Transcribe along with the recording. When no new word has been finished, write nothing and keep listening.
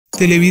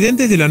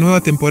Televidentes de la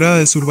nueva temporada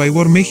de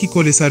Survivor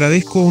México, les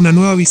agradezco una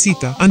nueva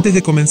visita. Antes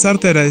de comenzar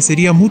te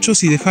agradecería mucho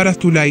si dejaras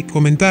tu like,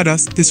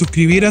 comentaras, te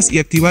suscribieras y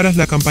activaras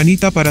la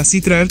campanita para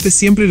así traerte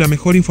siempre la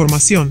mejor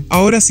información.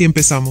 Ahora sí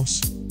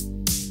empezamos.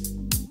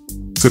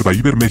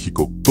 Survivor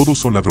México, todos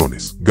son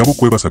ladrones. Gabo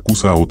Cuevas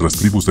acusa a otras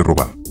tribus de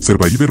robar.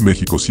 Survivor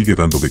México sigue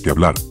dando de qué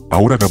hablar.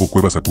 Ahora Gabo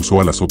Cuevas acusó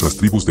a las otras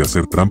tribus de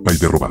hacer trampa y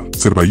de robar.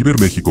 Survivor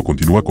México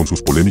continúa con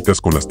sus polémicas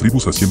con las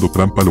tribus haciendo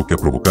trampa, lo que ha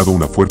provocado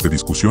una fuerte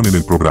discusión en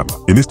el programa.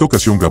 En esta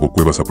ocasión Gabo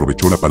Cuevas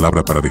aprovechó la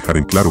palabra para dejar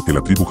en claro que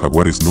la tribu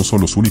Jaguares no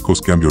son los únicos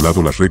que han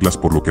violado las reglas,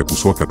 por lo que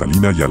acusó a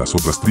Catalina y a las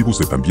otras tribus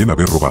de también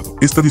haber robado.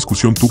 Esta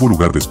discusión tuvo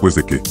lugar después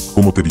de que,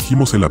 como te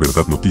dijimos en La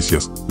Verdad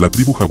Noticias, la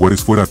tribu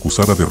Jaguares fuera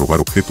acusada de robar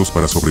objetos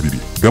para sobrevivir.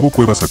 Gabo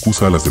Cuevas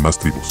acusa a las demás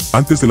tribus.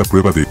 Antes de la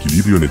prueba de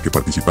equilibrio en el que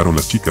participaron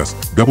las chicas,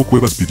 Gabo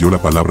Cuevas pidió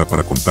la palabra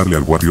para contarle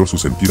al Warrior su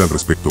sentir al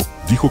respecto.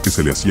 Dijo que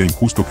se le hacía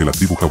injusto que la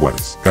tribu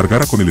Jaguares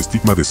cargara con el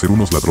estigma de ser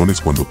unos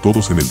ladrones cuando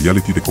todos en el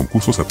reality de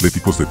concursos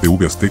atléticos de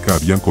TV Azteca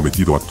habían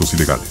cometido actos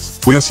ilegales.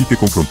 Fue así que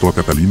confrontó a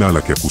Catalina, a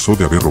la que acusó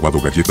de haber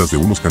robado galletas de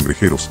unos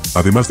cangrejeros,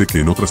 además de que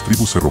en otras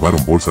tribus se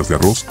robaron bolsas de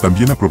arroz.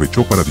 También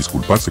aprovechó para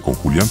disculparse con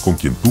Julián, con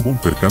quien tuvo un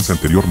percance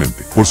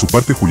anteriormente. Por su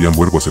parte, Julián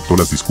Huergo aceptó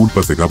las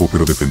disculpas de Gabo,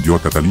 pero defendió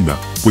a Catalina,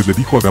 pues le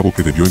dijo a Gabo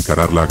que debió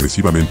encararla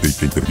agresivamente y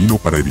que intervino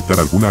para evitar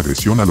alguna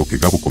agresión, a lo que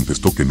Gabo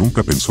contestó que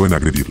nunca pensó en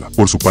agredirla.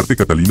 Por su parte,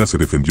 Catalina se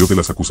defendió de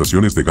las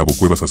acusaciones de Gabo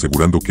Cuevas,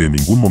 asegurando que en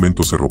ningún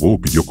momento se robó o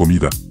pidió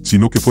comida,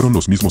 sino que fueron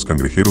los mismos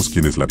cangrejeros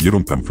quienes la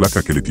vieron tan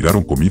flaca que le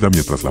tiraron comida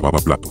mientras lavaba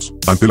platos.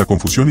 Ante la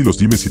confusión y los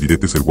dimes y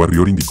diretes, el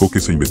Warrior indicó que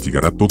se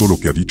investigará todo lo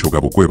que ha dicho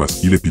Gabo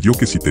Cuevas y le pidió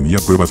que si tenía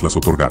pruebas las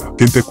otorgara.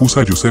 Gente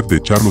acusa a Yusef de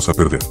echarlos a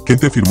perder.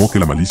 Gente afirmó que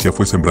la malicia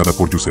fue sembrada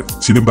por Yusef.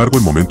 Sin embargo,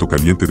 el momento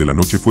caliente de la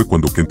noche fue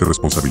cuando Gente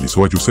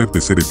responsabilizó a Yusef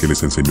de ser el que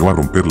les enseñó a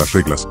romper las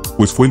reglas,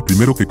 pues fue el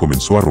primero que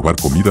comenzó a robar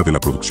comida de la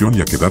producción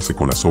y a quedarse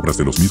con las sobras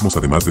de los mismos,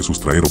 además de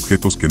sustraer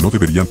objetos que no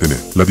deberían tener.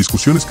 La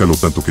discusión escaló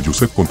tanto que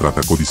Yusef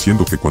contraatacó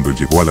diciendo que cuando él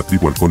llegó a la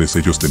tribu Halcones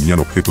ellos tenían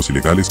objetos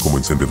ilegales como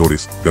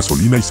encendedores,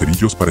 gasolina y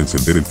cerillos para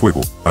encender el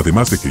fuego,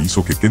 además de que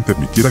hizo que Kente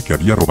admitiera que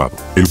había robado.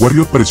 El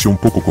Warrior pareció un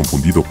poco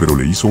confundido, pero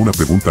le hizo una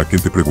pregunta a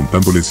Kente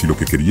preguntándole si lo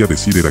que quería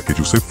decir era que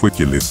Yusef fue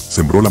quien les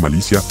sembró la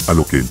malicia, a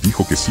lo que él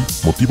dijo que sí,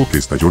 motivo que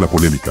estalló la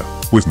polémica,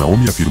 pues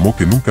Naomi afirmó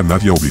que nunca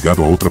nadie ha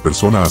obligado a otra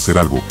persona a hacer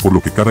algo, por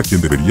lo que cada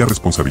quien debería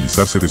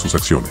responsabilizarse de sus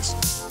acciones.